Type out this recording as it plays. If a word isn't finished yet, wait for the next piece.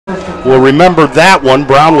will remember that one.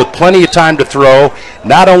 Brown with plenty of time to throw.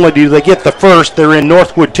 Not only do they get the first, they're in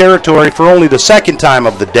Northwood territory for only the second time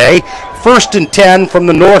of the day. 1st and 10 from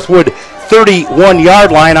the Northwood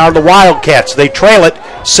 31-yard line are the Wildcats. They trail it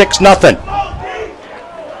 6-0.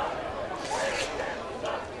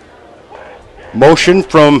 Motion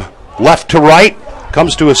from left to right.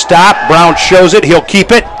 Comes to a stop. Brown shows it. He'll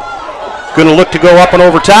keep it. Going to look to go up and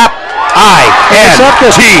over top. INT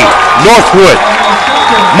Northwood.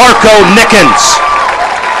 Marco Nickens.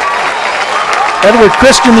 Edward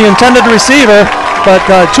Christian, the intended receiver, but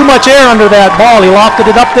too much air under that ball. He lofted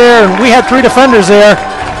it up there, and we had 3 defenders there.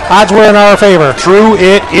 Odds were in our favor. Threw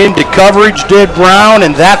it into coverage, did Brown,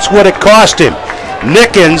 and that's what it cost him.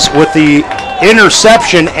 Nickens with the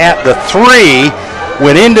interception at the 3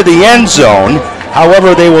 went into the end zone.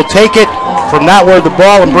 However, they will take it from not where the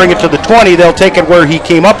ball and bring it to the 20. They'll take it where he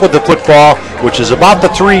came up with the football, which is about the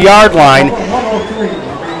 3-yard line.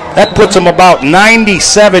 That puts them about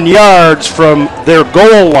 97 yards from their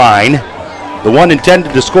goal line, the one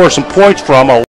intended to score some points from.